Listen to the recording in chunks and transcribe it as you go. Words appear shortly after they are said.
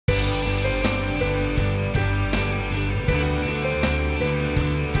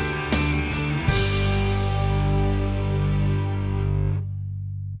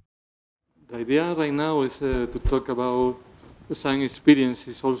idea right now is to talk about some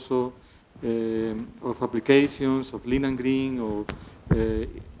experiences also of applications of lean and green or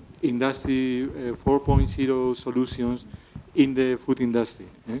industry 4.0 solutions in the food industry.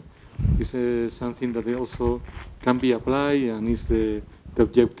 This is something that also can be applied, and is the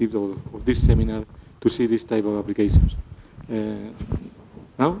objective of this seminar, to see this type of applications.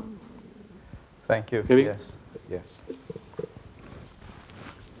 Now? Thank you. Kevin? Yes, yes.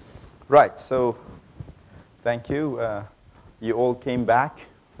 Right, so thank you. You all came back.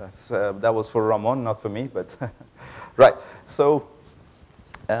 That was for Ramón, not for me, but right. So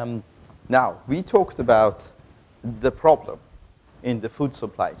now we talked about the problem in the food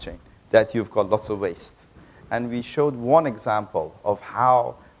supply chain, that you've got lots of waste. And we showed one example of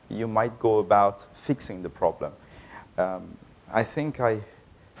how you might go about fixing the problem. I think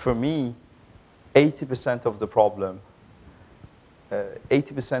for me, 80% of the problem,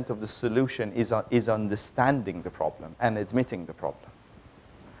 80% of the solution is understanding the problem and admitting the problem.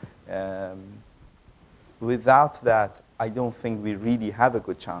 Without that, I don't think we really have a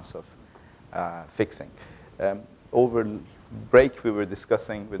good chance of fixing. Over break, we were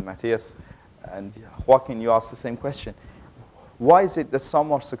discussing with Matthias, and Joaquin, you asked the same question. Why is it that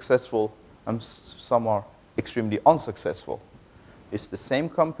some are successful and some are extremely unsuccessful? It's the same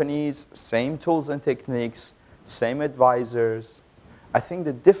companies, same tools and techniques, same advisors. I think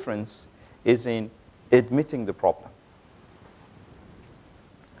the difference is in admitting the problem,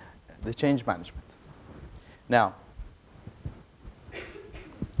 the change management. Now,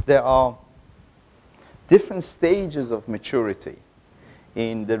 there are different stages of maturity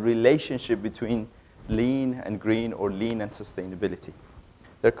in the relationship between lean and green, or lean and sustainability.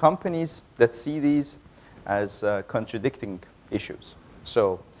 There are companies that see these as contradicting issues.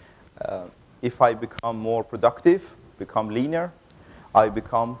 So if I become more productive, become leaner, I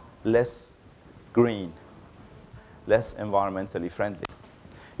become less green, less environmentally friendly.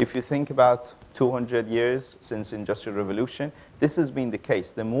 If you think about 200 years since Industrial Revolution, this has been the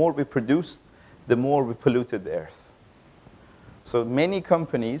case. The more we produced, the more we polluted the earth. So many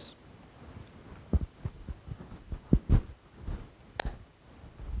companies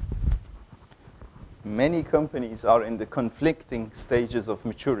are in the conflicting stages of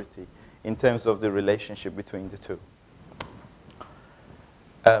maturity in terms of the relationship between the two.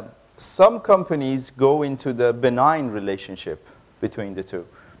 Some companies go into the benign relationship between the two.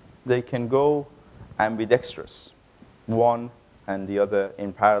 They can go ambidextrous, one and the other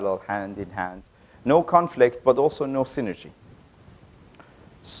in parallel, hand in hand. No conflict, but also no synergy.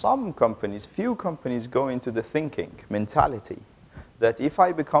 Some companies, few companies, go into the thinking mentality that if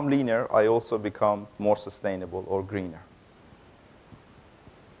I become leaner, I also become more sustainable or greener.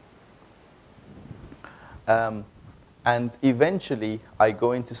 And eventually, I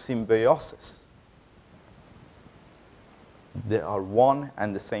go into symbiosis. They are one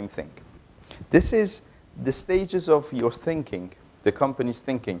and the same thing. This is the stages of your thinking, the company's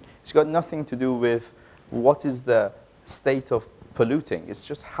thinking. It's got nothing to do with what is the state of polluting. It's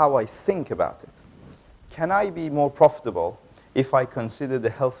just how I think about it. Can I be more profitable if I consider the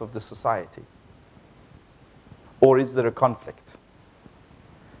health of the society? Or is there a conflict?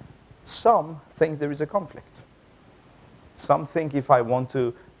 Some think there is a conflict. Some think if I want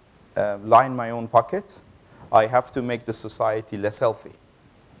to line my own pocket, I have to make the society less healthy.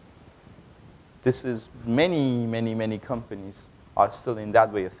 This is many companies are still in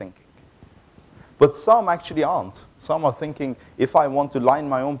that way of thinking. But some actually aren't. Some are thinking, if I want to line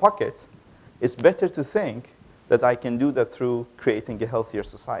my own pocket, it's better to think that I can do that through creating a healthier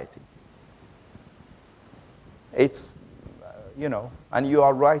society. It's, and you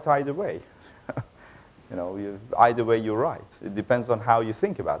are right either way. Either way you're right. It depends on how you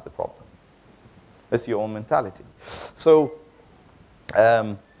think about the problem. It's your own mentality. So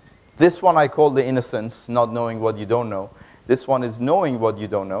this one I call the innocence, not knowing what you don't know. This one is knowing what you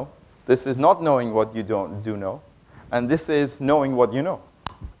don't know. This is not knowing what you do know. And this is knowing what you know.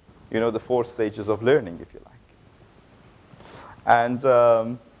 The 4 stages of learning, if you like. And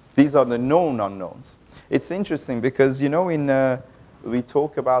these are the known unknowns. It's interesting because, we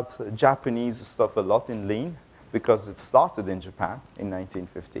talk about Japanese stuff a lot in lean because it started in Japan in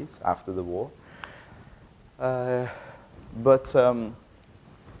 1950s after the war.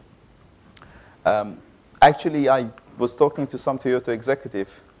 Actually, I was talking to some Toyota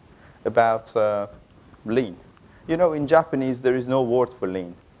executive about lean. In Japanese, there is no word for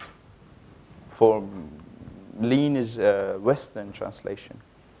lean. For lean is a Western translation.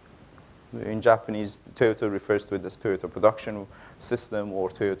 In Japanese, Toyota refers to it as Toyota production system or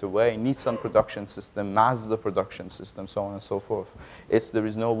Toyota way, Nissan production system, Mazda production system, so on and so forth. There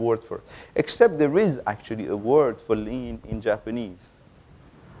is no word for it. Except there is actually a word for lean in Japanese.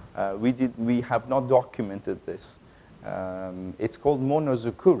 We have not documented this. It's called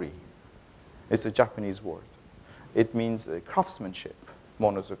monozukuri. It's a Japanese word. It means craftsmanship,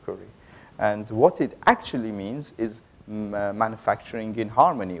 monozukuri. And what it actually means is manufacturing in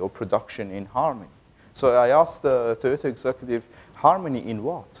harmony or production in harmony. So I asked the Toyota executive, harmony in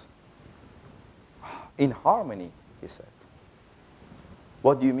what? In harmony, he said.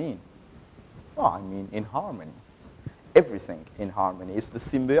 What do you mean? Oh, I mean in harmony. Everything in harmony. It's the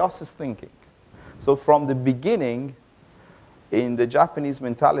symbiosis thinking. So from the beginning, in the Japanese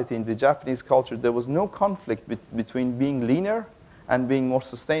mentality, in the Japanese culture, there was no conflict between being leaner and being more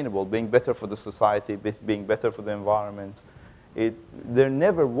sustainable, being better for the society, being better for the environment. There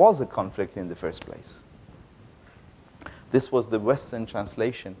never was a conflict in the first place. This was the Western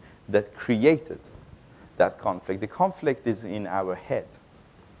translation that created that conflict. The conflict is in our head.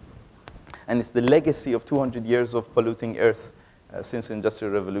 And it's the legacy of 200 years of polluting Earth since the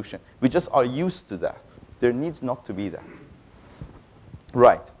Industrial Revolution. We just are used to that. There needs not to be that.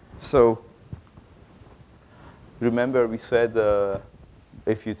 Right. So remember we said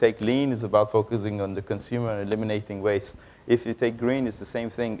if you take lean, it's about focusing on the consumer and eliminating waste. If you take green, it's the same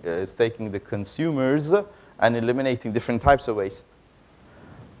thing as taking the consumers and eliminating different types of waste.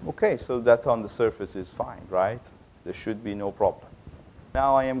 Okay, so that on the surface is fine, right? There should be no problem.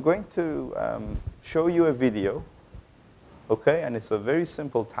 Now I am going to show you a video, okay? And it's a very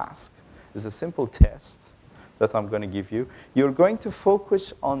simple task. It's a simple test that I'm going to give you. You're going to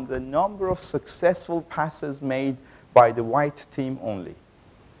focus on the number of successful passes made by the white team only.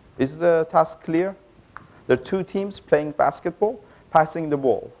 Is the task clear? There are two teams playing basketball, passing the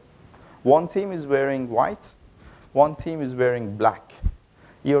ball. One team is wearing white, one team is wearing black.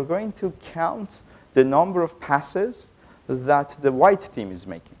 You're going to count the number of passes that the white team is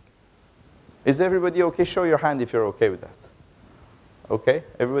making. Is everybody okay? Show your hand if you're okay with that. Okay?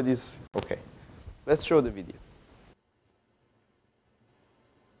 Everybody's okay. Let's show the video.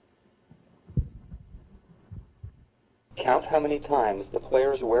 Count how many times the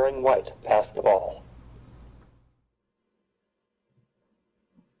players wearing white pass the ball.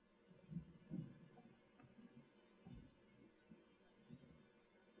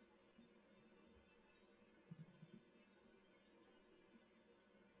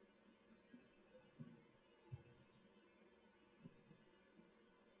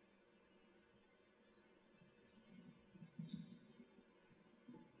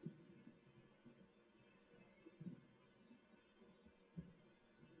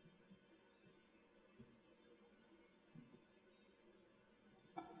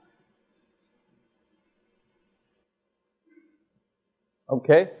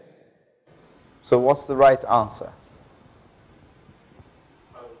 Okay? So what's the right answer?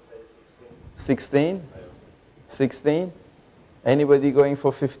 I would say 16. 16? 16? Anybody going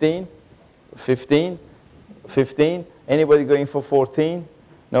for 15? 15? 15? Anybody going for 14?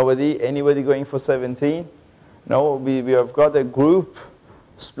 Nobody? Anybody going for 17? No? We have got a group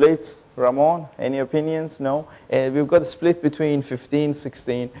split. Ramón, any opinions? No? We've got a split between 15,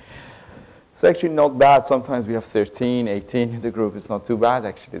 16. It's actually not bad. Sometimes we have 13, 18 in the group. It's not too bad,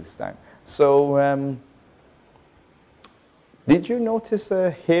 actually, this time. So, did you notice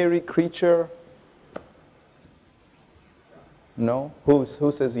a hairy creature? No? Who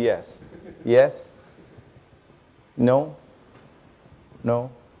says yes? Yes? No?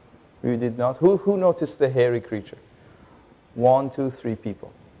 No? You did not? Who noticed the hairy creature? 1, 2, 3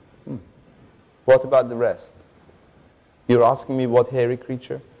 people. What about the rest? You're asking me what hairy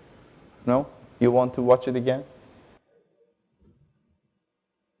creature? No? You want to watch it again?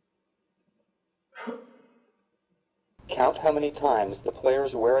 Count how many times the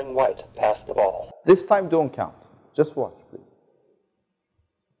players wearing white pass the ball. This time don't count. Just watch, please.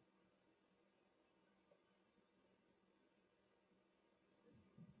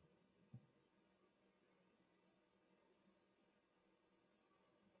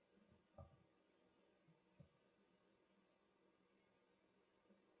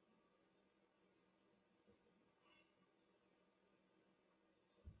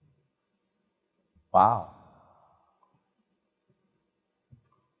 Wow.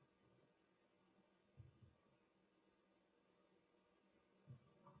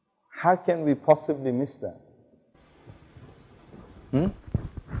 How can we possibly miss that?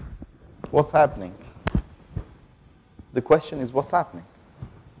 What's happening? The question is, what's happening?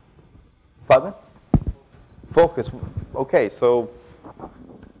 Pardon? Focus. Okay, so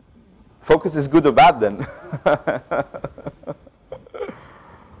Focus is good or bad then?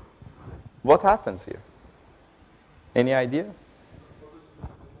 What happens here? Any idea?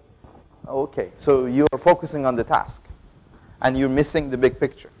 Okay, so you're focusing on the task and you're missing the big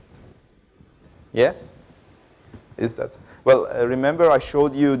picture. Yes? Is that? Well, remember I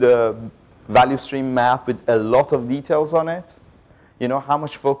showed you the value stream map with a lot of details on it? You know how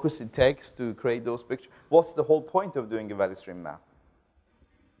much focus it takes to create those pictures? What's the whole point of doing a value stream map?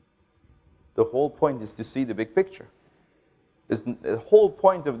 The whole point is to see the big picture. The whole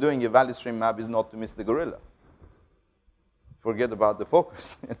point of doing a value stream map is not to miss the gorilla. Forget about the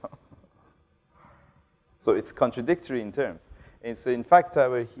focus, you know. So it's contradictory in terms. It's, in fact,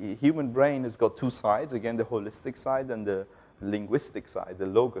 our human brain has got two sides, again, the holistic side and the linguistic side, the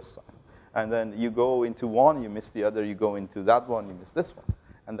logos side. And then you go into one, you miss the other, you go into that one, you miss this one.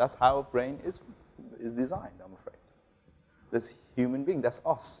 And that's how a brain is designed, I'm afraid. That's human being, that's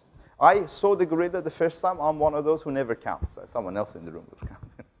us. I saw the gorilla the first time, I'm one of those who never counts. Someone else in the room would count.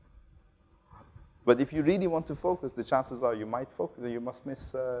 But if you really want to focus, the chances are you might focus, you must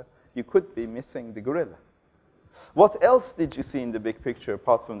miss, you could be missing the gorilla. What else did you see in the big picture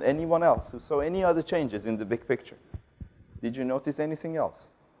apart from anyone else who saw any other changes in the big picture? Did you notice anything else?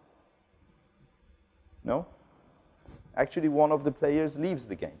 No? Actually, one of the players leaves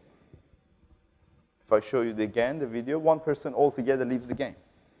the game. If I show you again the video, one person altogether leaves the game.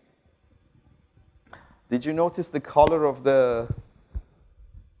 Did you notice the color of the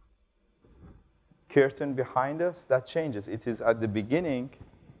curtain behind us? That changes. It is at the beginning,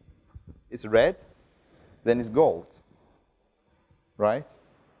 it's red, then it's gold, right?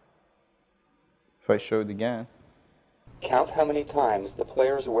 If I show it again. Count how many times the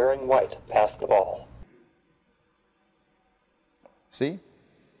players wearing white pass the ball. See?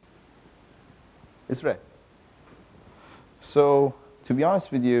 It's red. So, to be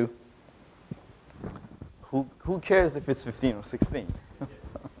honest with you, who cares if it's 15 or 16?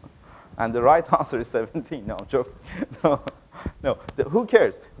 And the right answer is 17. No, I'm joking. No. Who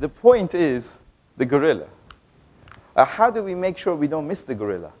cares? The point is the gorilla. How do we make sure we don't miss the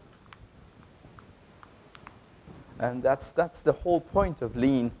gorilla? And that's the whole point of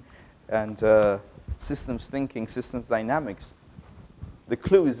lean and systems thinking, systems dynamics. The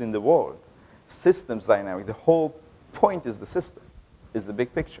clue is in the word. Systems dynamic. The whole point is the system, is the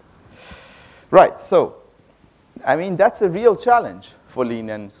big picture. Right, so, I mean, that's a real challenge for lean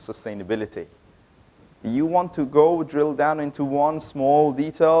and sustainability. You want to go drill down into one small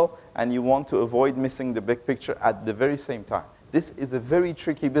detail, and you want to avoid missing the big picture at the very same time. This is a very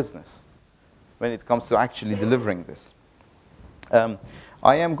tricky business when it comes to actually delivering this.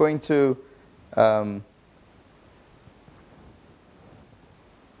 I am going to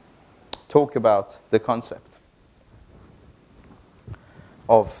talk about the concept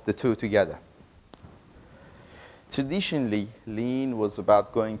of the two together. Traditionally, lean was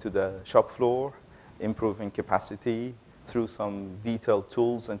about going to the shop floor, improving capacity through some detailed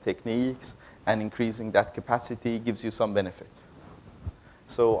tools and techniques, and increasing that capacity gives you some benefit.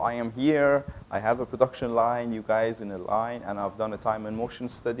 So I am here, I have a production line, you guys in a line, and I've done a time and motion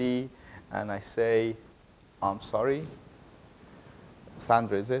study, and I say, I'm sorry.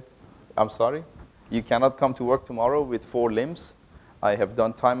 Sandra, is it? I'm sorry. You cannot come to work tomorrow with 4 limbs. I have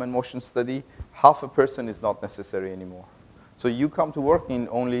done time and motion study. Half a person is not necessary anymore. So you come to work in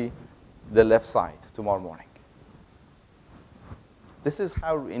only the left side tomorrow morning. This is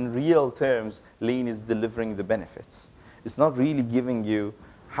how, in real terms, lean is delivering the benefits. It's not really giving you,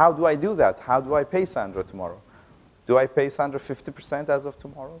 how do I do that? How do I pay Sandra tomorrow? Do I pay Sandra 50% as of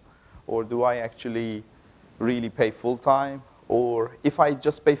tomorrow? Or do I actually really pay full time? Or if I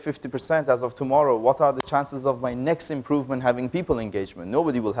just pay 50% as of tomorrow, what are the chances of my next improvement having people engagement?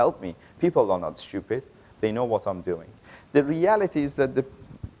 Nobody will help me. People are not stupid. They know what I'm doing. The reality is that the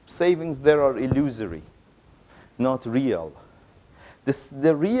savings there are illusory, not real.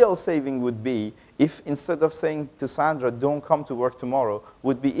 The real saving would be if instead of saying to Sandra, don't come to work tomorrow,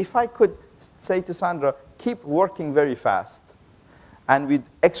 would be if I could say to Sandra, keep working very fast. And with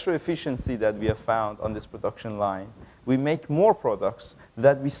extra efficiency that we have found on this production line, we make more products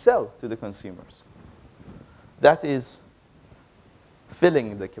that we sell to the consumers. That is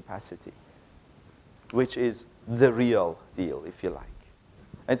filling the capacity, which is the real deal, if you like.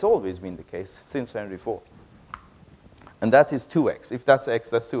 It's always been the case since Henry Ford. And that is 2x. If that's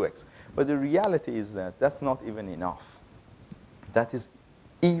x, that's 2x. But the reality is that that's not even enough. That is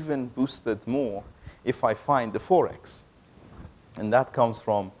even boosted more if I find the 4x. And that comes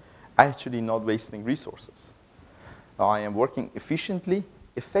from actually not wasting resources. I am working efficiently,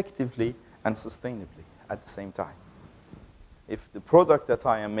 effectively, and sustainably at the same time. If the product that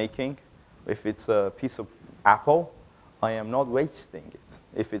I am making If it's a piece of apple, I am not wasting it.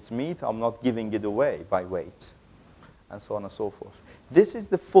 If it's meat, I'm not giving it away by weight, and so on and so forth. This is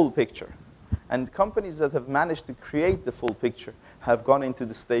the full picture. And companies that have managed to create the full picture have gone into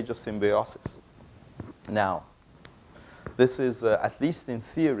the stage of symbiosis. Now, this is, at least in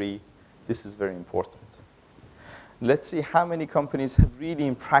theory, this is very important. Let's see how many companies have really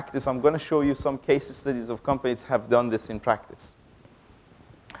in practice. I'm going to show you some case studies of companies have done this in practice.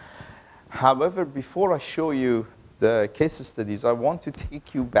 However, before I show you the case studies, I want to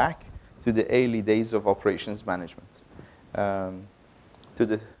take you back to the early days of operations management, to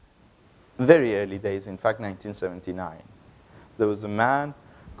the very early days, in fact, 1979. There was a man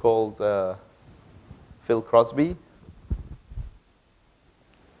called Phil Crosby.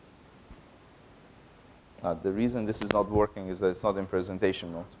 The reason this is not working is that it's not in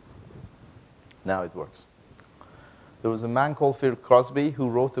presentation mode. Now it works. There was a man called Phil Crosby who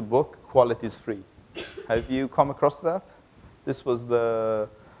wrote a book, Quality is Free. Have you come across that? This was the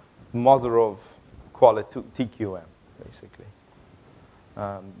mother of quality, TQM, basically.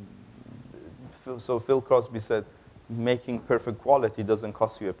 So Phil Crosby said, making perfect quality doesn't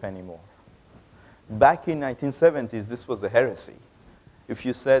cost you a penny more. Back in 1970s, this was a heresy. If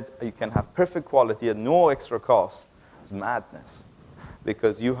you said you can have perfect quality at no extra cost, it's madness.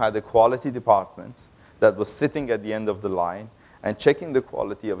 Because you had a quality department that was sitting at the end of the line and checking the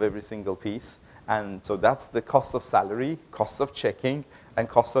quality of every single piece. And so that's the cost of salary, cost of checking, and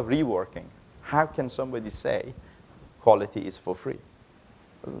cost of reworking. How can somebody say quality is for free?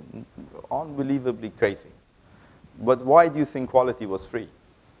 Unbelievably crazy. But why do you think quality was free?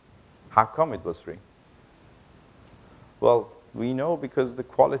 How come it was free? Well, we know because the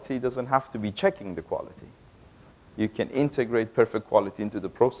quality doesn't have to be checking the quality. You can integrate perfect quality into the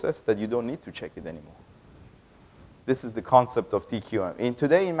process that you don't need to check it anymore. This is the concept of TQM.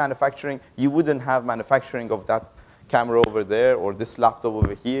 Today in manufacturing, you wouldn't have manufacturing of that camera over there or this laptop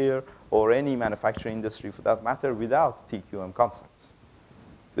over here or any manufacturing industry for that matter without TQM concepts.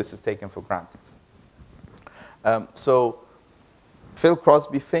 This is taken for granted. So Phil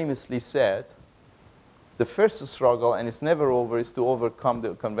Crosby famously said, the first struggle, and it's never over, is to overcome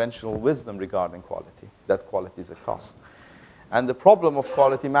the conventional wisdom regarding quality, that quality is a cost. And the problem of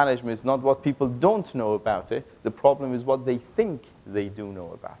quality management is not what people don't know about it. The problem is what they think they do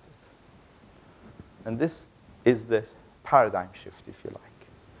know about it. And this is the paradigm shift, if you like.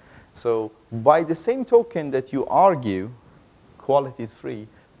 So by the same token that you argue quality is free,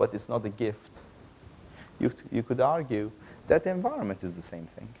 but it's not a gift, you could argue that the environment is the same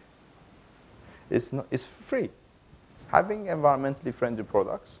thing. It's free. Having environmentally friendly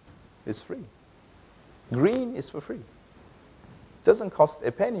products is free. Green is for free. It doesn't cost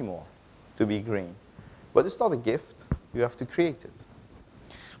a penny more to be green. But it's not a gift. You have to create it.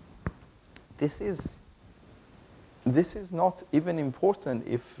 This is not even important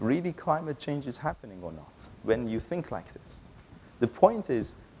if really climate change is happening or not, when you think like this. The point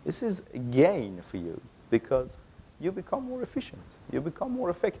is, this is a gain for you because you become more efficient. You become more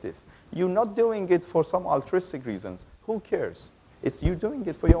effective. You're not doing it for some altruistic reasons. Who cares? It's you doing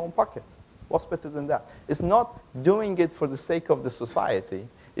it for your own pocket. What's better than that? It's not doing it for the sake of the society.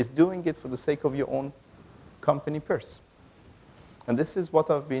 It's doing it for the sake of your own company purse. And this is what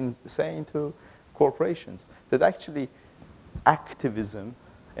I've been saying to corporations, that actually activism,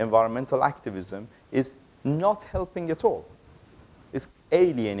 environmental activism, is not helping at all. It's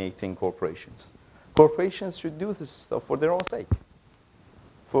alienating corporations. Corporations should do this stuff for their own sake,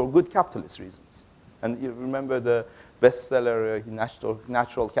 for good capitalist reasons. And you remember the bestseller,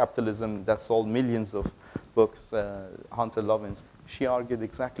 Natural Capitalism, that sold millions of books, Hunter Lovins. She argued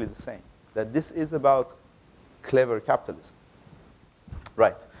exactly the same, that this is about clever capitalism.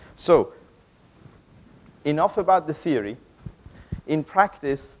 Right. So enough about the theory. In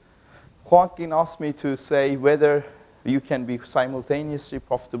practice, Joaquin asked me to say whether you can be simultaneously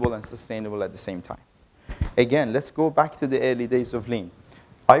profitable and sustainable at the same time. Again, let's go back to the early days of Lean.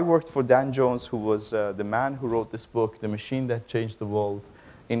 I worked for Dan Jones, who was the man who wrote this book, The Machine That Changed the World.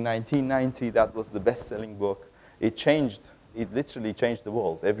 In 1990, that was the best-selling book. It literally changed the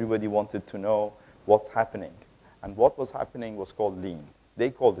world. Everybody wanted to know what's happening. And what was happening was called Lean. They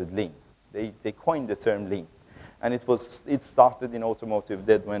called it Lean. They coined the term Lean. And it started in automotive,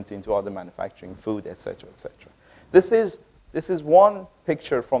 then went into other manufacturing, food, et cetera, et cetera. This is one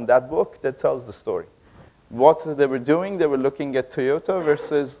picture from that book that tells the story. What they were doing, they were looking at Toyota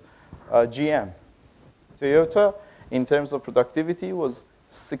versus GM. Toyota, in terms of productivity, was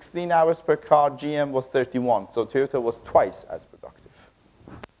 16 hours per car. GM was 31. So Toyota was twice as productive.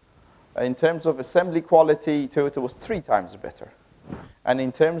 In terms of assembly quality, Toyota was 3 times better. And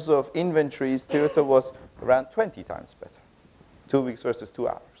in terms of inventories, Toyota was around 20 times better. 2 weeks versus 2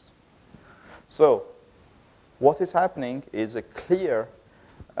 hours. So what is happening is a clear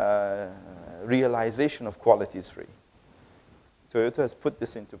realization of quality is free. Toyota has put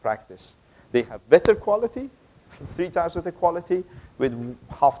this into practice. They have better quality, 3 times better quality, with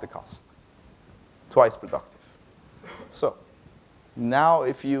half the cost, twice productive. So now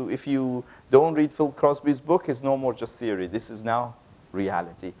if you don't read Phil Crosby's book, it's no more just theory. This is now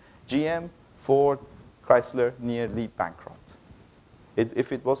reality. GM, Ford, Chrysler nearly bankrupt.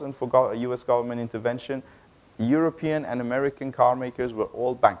 If it wasn't for US government intervention, European and American car makers were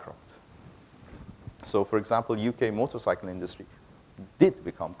all bankrupt. So for example, UK motorcycle industry did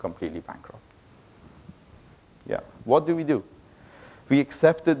become completely bankrupt. Yeah, what do? We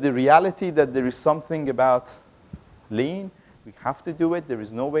accepted the reality that there is something about lean. We have to do it. There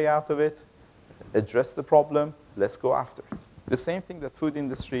is no way out of it. Address the problem. Let's go after it. The same thing that food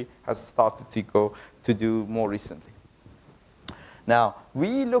industry has started to do more recently. Now,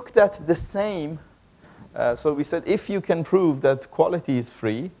 we looked at the same. So we said, if you can prove that quality is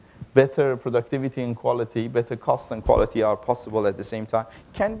free, better productivity and quality, better cost and quality are possible at the same time,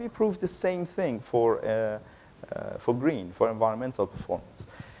 can we prove the same thing for green, for environmental performance?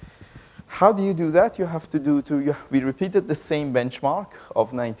 How do you do that? You have to we repeated the same benchmark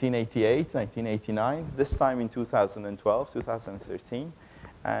of 1988, 1989, this time in 2012, 2013.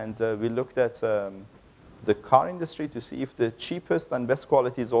 And we looked at the car industry to see if the cheapest and best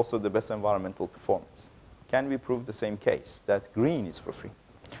quality is also the best environmental performance. Can we prove the same case, that green is for free?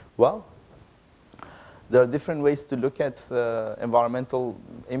 Well, there are different ways to look at environmental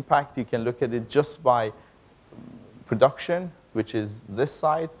impact. You can look at it just by production, which is this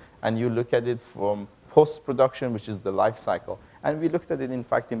side, and you look at it from post-production, which is the life cycle. And we looked at it, in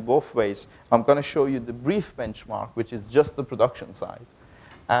fact, in both ways. I'm going to show you the brief benchmark, which is just the production side.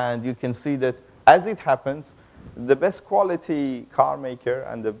 And you can see that as it happens, the best quality car maker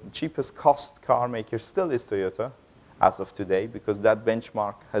and the cheapest cost car maker still is Toyota as of today, because that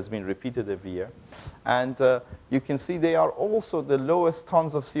benchmark has been repeated every year. And you can see they are also the lowest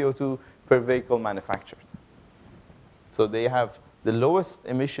tons of CO2 per vehicle manufactured. So they have the lowest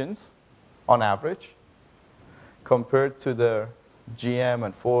emissions on average compared to the GM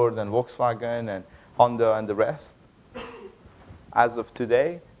and Ford and Volkswagen and Honda and the rest. As of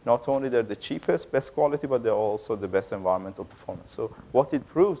today, not only they're the cheapest, best quality, but they're also the best environmental performance. So what it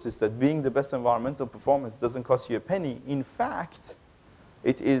proves is that being the best environmental performance doesn't cost you a penny. In fact,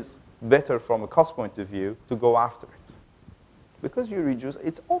 it is better from a cost point of view to go after it. Because you reduce,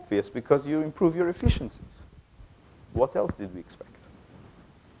 it's obvious, because you improve your efficiencies. What else did we expect?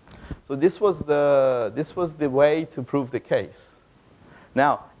 So this was the way to prove the case.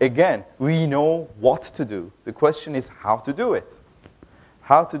 Now, again, we know what to do. The question is how to do it.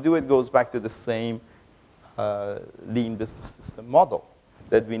 How to do it goes back to the same lean business system model,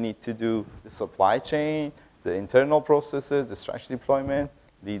 that we need to do the supply chain, the internal processes, the strategy deployment,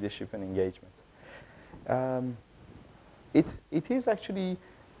 leadership, and engagement. It is actually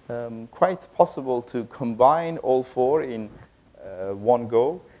quite possible to combine all four in one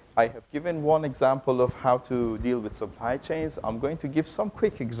go. I have given one example of how to deal with supply chains. I'm going to give some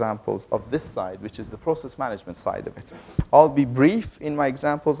quick examples of this side, which is the process management side of it. I'll be brief in my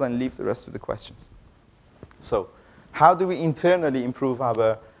examples and leave the rest to the questions. So how do we internally improve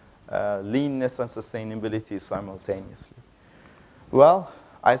our leanness and sustainability simultaneously? Well,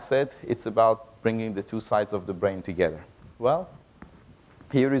 I said it's about bringing the two sides of the brain together. Well,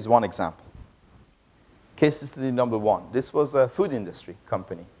 here is one example. Case study number one. This was a food industry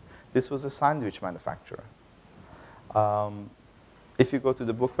company. This was a sandwich manufacturer. If you go to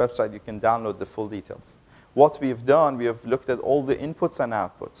the book website, you can download the full details. What we have done, we have looked at all the inputs and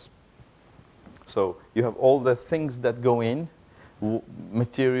outputs. So you have all the things that go in,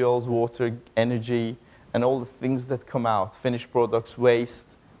 materials, water, energy, and all the things that come out, finished products, waste,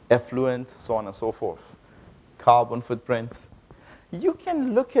 effluent, so on and so forth, carbon footprint. You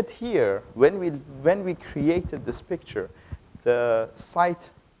can look at here, when we created this picture, the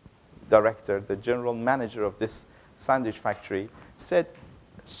site director, the general manager of this sandwich factory, said,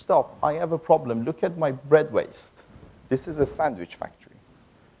 stop, I have a problem. Look at my bread waste. This is a sandwich factory,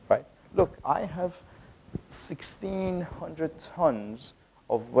 right? Look, I have 1,600 tons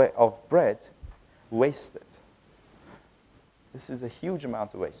of bread wasted. This is a huge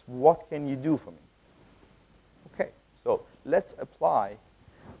amount of waste. What can you do for me? Okay, so let's apply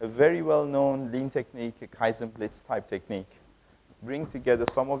a very well-known lean technique, a Kaizen Blitz type technique. Bring together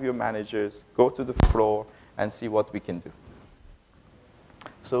some of your managers, go to the floor, and see what we can do.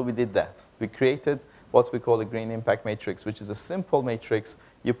 So we did that. We created what we call a green impact matrix, which is a simple matrix.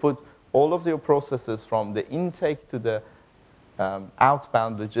 You put all of your processes from the intake to the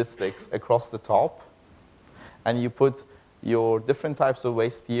outbound logistics across the top, and you put your different types of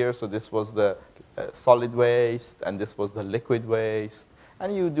waste here. So this was the solid waste, and this was the liquid waste.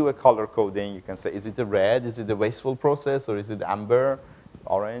 And you do a color coding. You can say, is it a red? Is it a wasteful process? Or is it amber,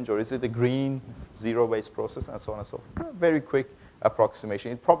 orange? Or is it a green, zero waste process? And so on and so forth. Very quick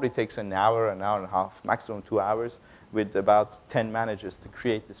approximation. It probably takes an hour and a half, maximum 2 hours, with about 10 managers to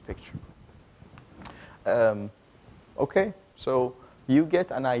create this picture. OK, so you get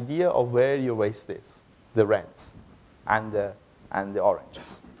an idea of where your waste is, the reds and the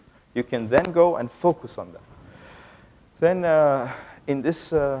oranges. You can then go and focus on them. Then in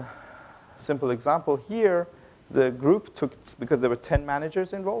this simple example here, the group took, because there were 10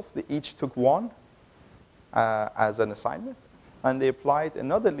 managers involved, they each took one as an assignment. And they applied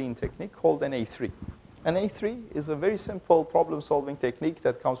another lean technique called an A3. An A3 is a very simple problem-solving technique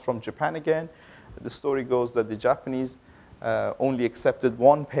that comes from Japan again. The story goes that the Japanese only accepted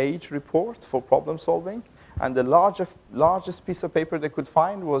one-page report for problem-solving. And the largest piece of paper they could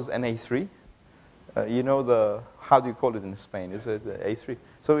find was an A3. You know how do you call it in Spain? Is it A3?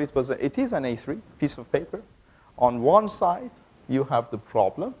 So it is an A3 piece of paper. On one side, you have the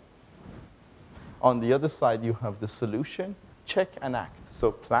problem. On the other side, you have the solution. Check and act.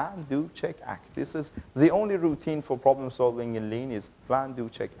 So plan, do, check, act. This is the only routine for problem solving in Lean is plan, do,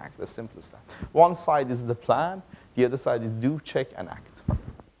 check, act. As simple as that. One side is the plan. The other side is do, check, and act.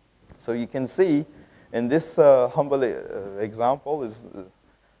 So you can see in this humble example is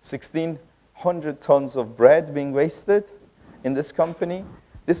 1,600 tons of bread being wasted in this company.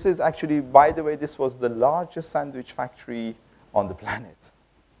 This is actually, by the way, this was the largest sandwich factory on the planet.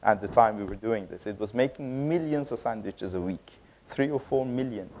 At the time we were doing this, it was making millions of sandwiches a week, 3 or 4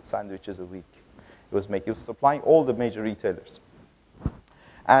 million sandwiches a week. It was supplying all the major retailers.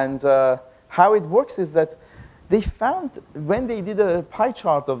 And how it works is that they found, when they did a pie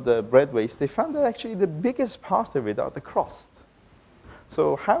chart of the bread waste, they found that actually the biggest part of it are the crust.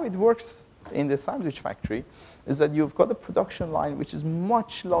 So how it works in the sandwich factory is that you've got a production line which is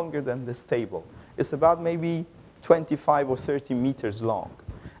much longer than this table. It's about maybe 25 or 30 meters long.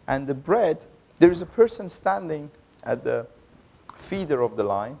 And the bread, there is a person standing at the feeder of the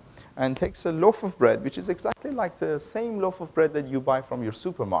line and takes a loaf of bread, which is exactly like the same loaf of bread that you buy from your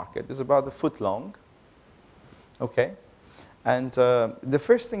supermarket. It's about a foot long. Okay? And the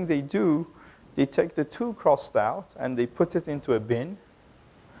first thing they do, they take the 2 crust out and they put it into a bin,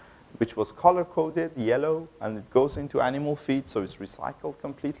 which was color-coded, yellow, and it goes into animal feed, so it's recycled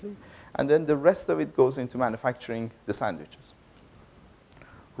completely. And then the rest of it goes into manufacturing the sandwiches.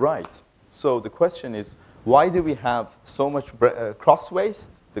 Right. So the question is, why do we have so much crust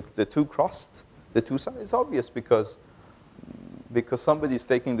waste, the 2 crust, the 2 sides? It's obvious because somebody's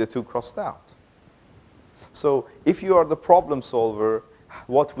taking the 2 crust out. So if you are the problem solver,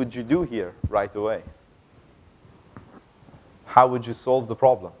 what would you do here right away? How would you solve the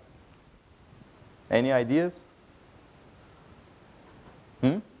problem? Any ideas?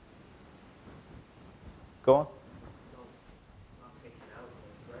 Go on.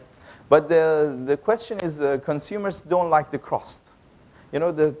 But the question is, consumers don't like the crust. You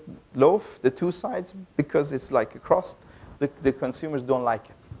know, the loaf, the 2 sides, because it's like a crust, the consumers don't like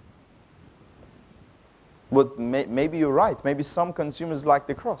it. But maybe you're right. Maybe some consumers like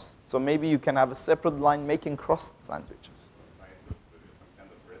the crust. So maybe you can have a separate line making crust sandwiches.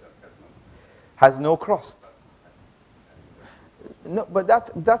 Has no crust. No, but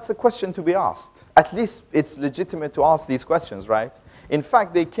that's a question to be asked. At least it's legitimate to ask these questions, right? In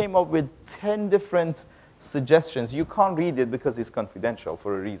fact, they came up with 10 different suggestions. You can't read it because it's confidential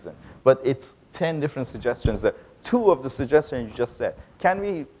for a reason. But it's 10 different suggestions. There. 2 of the suggestions you just said. Can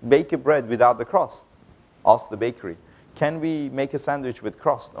we bake a bread without the crust? Ask the bakery. Can we make a sandwich with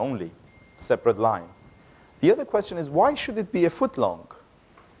crust only? Separate line. The other question is, why should it be a foot long?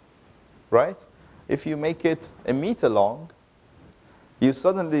 Right? If you make it a meter long, you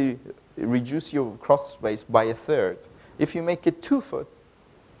suddenly reduce your crust waste by 1/3. If you make it 2 foot,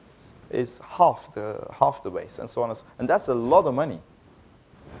 it's half the waste, and so on. And that's a lot of money.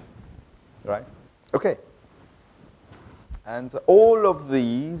 Right? Okay. And all of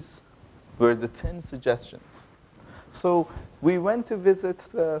these were the 10 suggestions. So we went to visit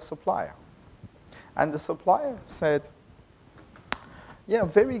the supplier. And the supplier said, yeah,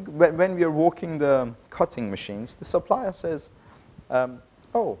 when we are walking the cutting machines, the supplier says,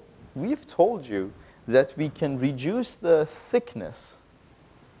 oh, we've told you that we can reduce the thickness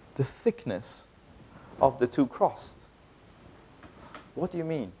of the 2 crust. What do you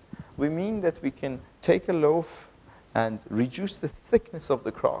mean? We mean that we can take a loaf and reduce the thickness of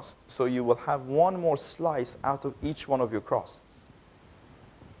the crust so you will have one more slice out of each one of your crusts.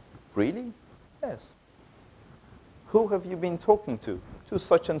 Really? Yes. Who have you been talking to? To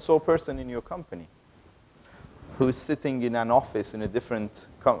such and so person in your company who is sitting in an office in a different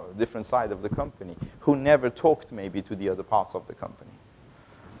side of the company, who never talked maybe to the other parts of the company.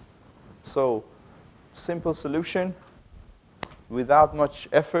 So, simple solution, without much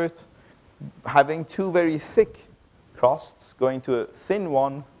effort, having two very thick crusts going to a thin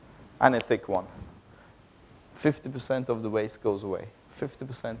one and a thick one. 50% of the waste goes away.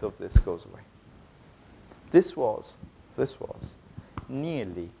 50% of this goes away. This was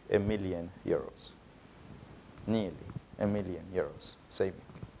nearly €1 million. Nearly €1 million saving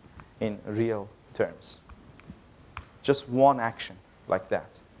in real terms. Just one action like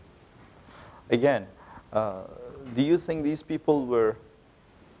that. Again, do you think these people were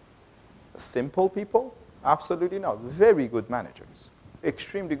simple people? Absolutely not. Very good managers.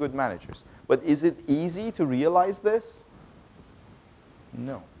 Extremely good managers. But is it easy to realize this?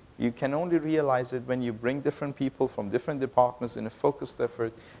 No. You can only realize it when you bring different people from different departments in a focused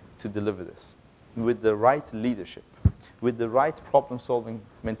effort to deliver this, with the right leadership, with the right problem-solving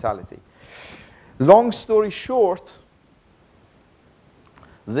mentality. Long story short,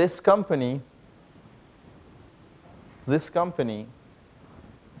 this company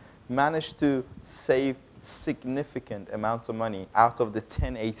managed to save significant amounts of money out of the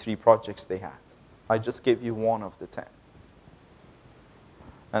 10 A3 projects they had. I just gave you one of the 10.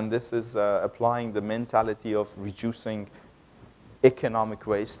 And this is applying the mentality of reducing economic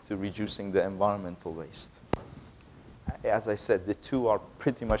waste to reducing the environmental waste. As I said, the two are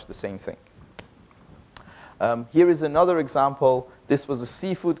pretty much the same thing. Here is another example. This was a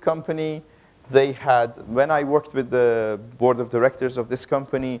seafood company. They had, when I worked with the board of directors of this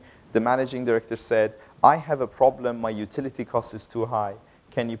company, the managing director said, I have a problem, my utility cost is too high.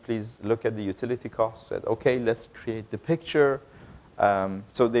 Can you please look at the utility cost? Said, okay, let's create the picture.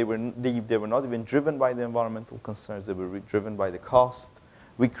 So they were not even driven by the environmental concerns, they were driven by the cost.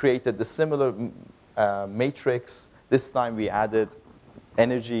 We created the similar matrix. This time we added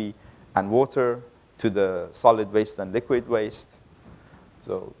energy and water to the solid waste and liquid waste.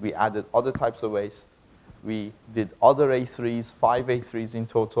 So we added other types of waste. We did other A3s, 5 A3s in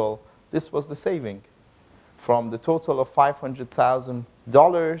total. This was the saving. From the total of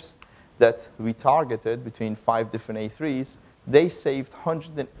 $500,000 that we targeted between 5 different A3s, they saved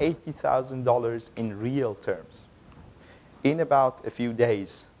 $180,000 in real terms in about a few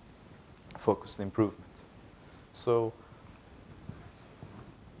days, focused improvement. So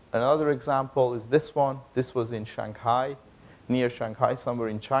another example is this one. This was in Shanghai, near Shanghai, somewhere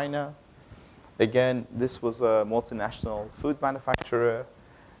in China. Again, this was a multinational food manufacturer,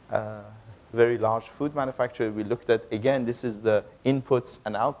 very large food manufacturer. We looked at, again, this is the inputs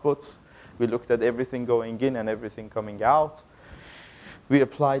and outputs. We looked at everything going in and everything coming out. We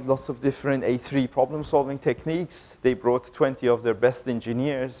applied lots of different A3 problem-solving techniques. They brought 20 of their best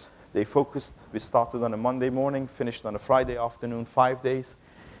engineers. They focused. We started on a Monday morning, finished on a Friday afternoon, 5 days.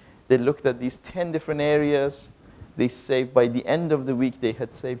 They looked at these 10 different areas. They saved, by the end of the week, they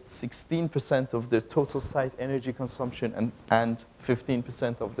had saved 16% of their total site energy consumption and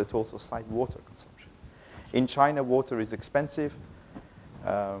 15% of the total site water consumption. In China, water is expensive.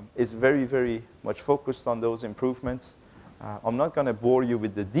 It's very, very much focused on those improvements. I'm not going to bore you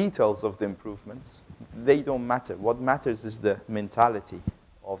with the details of the improvements. They don't matter. What matters is the mentality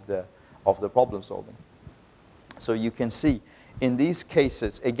of the problem solving. So you can see, in these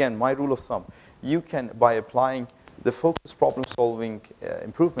cases, again, my rule of thumb, you can, by applying the focused problem-solving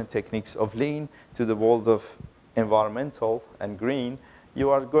improvement techniques of lean to the world of environmental and green, you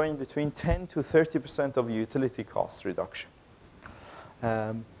are going between 10 to 30% of utility cost reduction.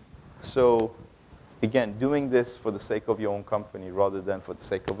 So again, doing this for the sake of your own company rather than for the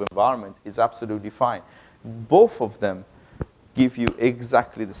sake of environment is absolutely fine. Both of them give you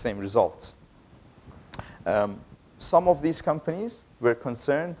exactly the same results. Some of these companies were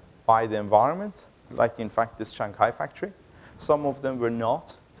concerned by the environment, like in fact this Shanghai factory. Some of them were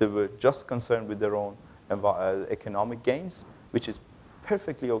not. They were just concerned with their own economic gains, which is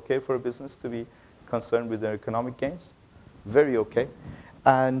perfectly okay for a business to be concerned with their economic gains. Very okay.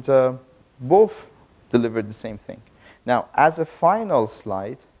 And both delivered the same thing. Now, as a final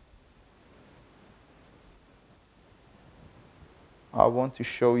slide, I want to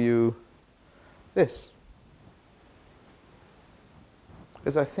show you this.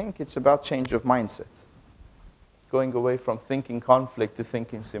 Because I think it's about change of mindset. Going away from thinking conflict to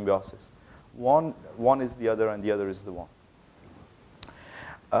thinking symbiosis. One is the other and the other is the one.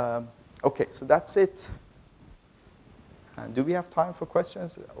 Okay, so that's it. And do we have time for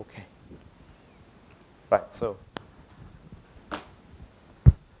questions? Okay. Right, so.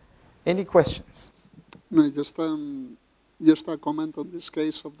 Any questions? No, just a comment on this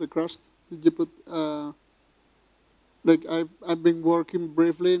case of the crust. Did you put, like I've been working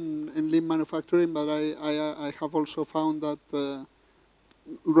briefly in lean manufacturing, but I have also found that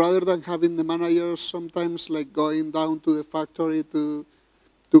rather than having the managers sometimes like going down to the factory to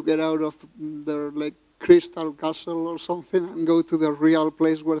get out of their like crystal castle or something and go to the real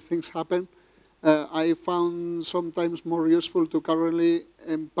place where things happen, I found sometimes more useful to currently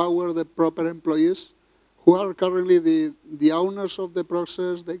empower the proper employees who are currently the owners of the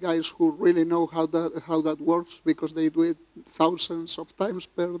process, the guys who really know how that works because they do it thousands of times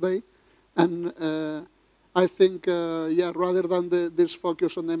per day. And I think, yeah, rather than this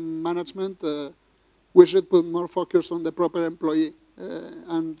focus on the management, we should put more focus on the proper employee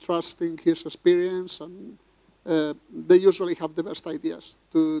and trusting his experience. And they usually have the best ideas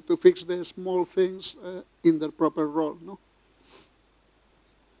to fix the small things in their proper role. No?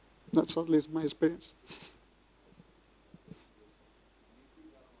 That's at least my experience.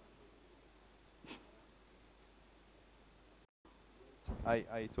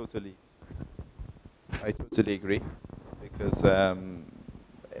 I totally agree, because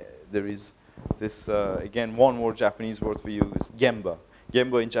there is this, again, one more Japanese word for you is gemba.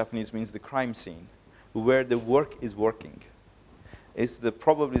 Gemba in Japanese means the crime scene, where the work is working. It's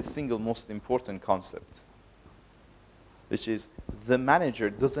probably the single most important concept, which is the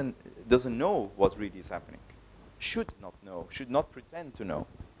manager doesn't know what really is happening, should not know, should not pretend to know.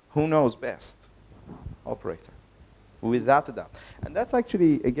 Who knows best? Operator. Without a doubt. And that's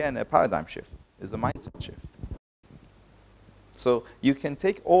actually, again, a paradigm shift, is a mindset shift. So you can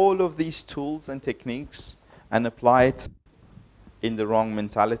take all of these tools and techniques and apply it in the wrong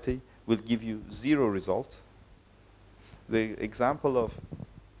mentality, will give you zero result. The example of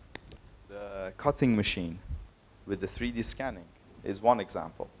the cutting machine with the 3D scanning is one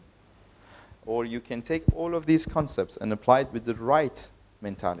example. Or you can take all of these concepts and apply it with the right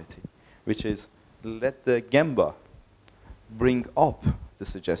mentality, which is let the gemba bring up the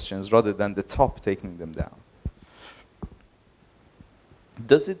suggestions rather than the top taking them down.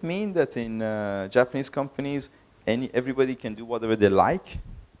 Does it mean that in Japanese companies everybody can do whatever they like?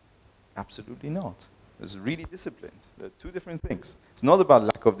 Absolutely not. It's really disciplined. They're two different things. It's not about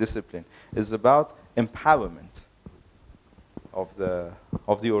lack of discipline. It's about empowerment of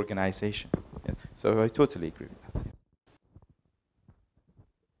the organization. Yeah. So I totally agree with that.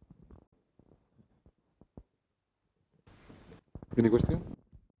 Any question?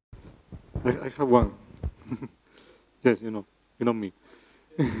 I have one. Yes, you know me.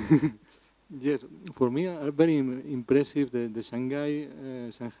 Yes, for me, are very impressive the Shanghai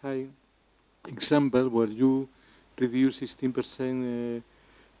example where you reduce 16%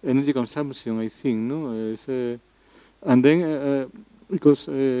 energy consumption, I think, no? And then, because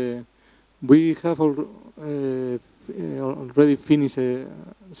we have already finished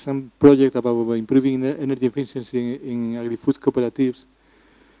some project about improving energy efficiency in agri-food cooperatives.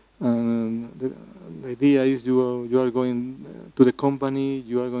 And the idea is you are going to the company,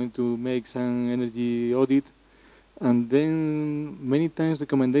 you are going to make some energy audit, and then many times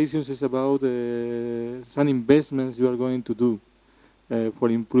recommendations is about some investments you are going to do for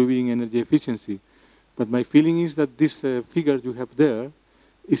improving energy efficiency. But my feeling is that this figure you have there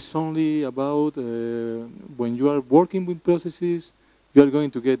is only about when you are working with processes, you are going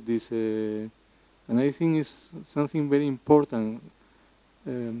to get this. And I think it's something very important. I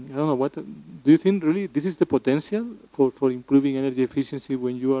don't know, what do you think really this is the potential for improving energy efficiency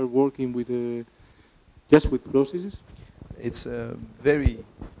when you are working with just with processes? It's a very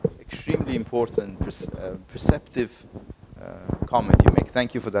extremely important perceptive comment you make.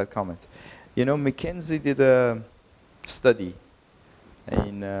 Thank you for that comment. You know, McKinsey did a study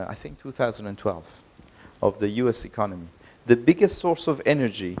in I think 2012 of the US economy. The biggest source of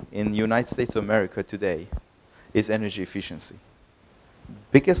energy in the United States of America today is energy efficiency.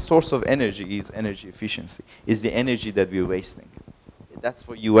 Biggest source of energy is energy efficiency, is the energy that we're wasting. That's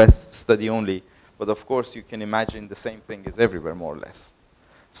for US study only, but of course you can imagine the same thing is everywhere more or less.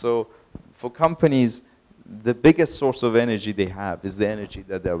 So for companies, the biggest source of energy they have is the energy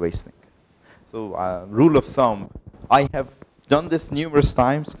that they're wasting. So rule of thumb, I have done this numerous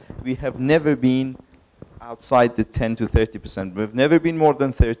times, we have never been outside the 10 to 30%. We've never been more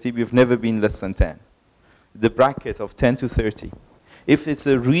than 30, we've never been less than 10. The bracket of 10 to 30. If it's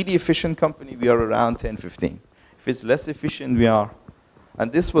a really efficient company, we are around 10, 15. If it's less efficient, we are.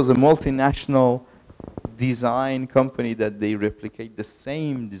 And this was a multinational design company that they replicate the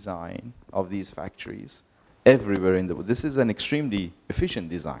same design of these factories everywhere in the world. This is an extremely efficient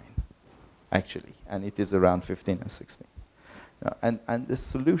design, actually, and it is around 15 and 16. And the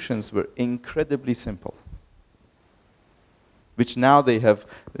solutions were incredibly simple, which now they have,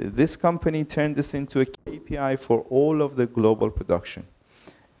 this company turned this into a KPI for all of the global production.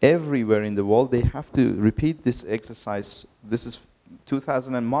 Everywhere in the world, they have to repeat this exercise. This is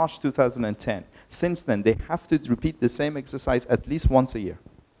March 2010. Since then, they have to repeat the same exercise at least once a year,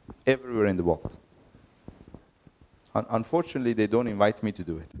 everywhere in the world. Unfortunately, they don't invite me to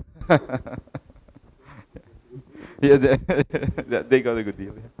do it. Yeah, they got a good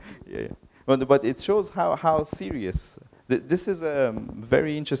deal. Yeah. But it shows how serious. This is a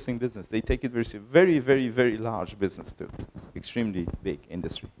very interesting business. They take it very seriously. Very, very, very large business too. Extremely big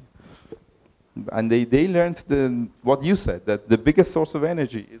industry. And they learned what you said, that the biggest source of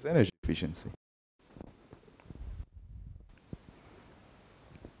energy is energy efficiency.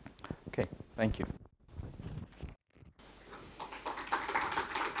 Okay, thank you.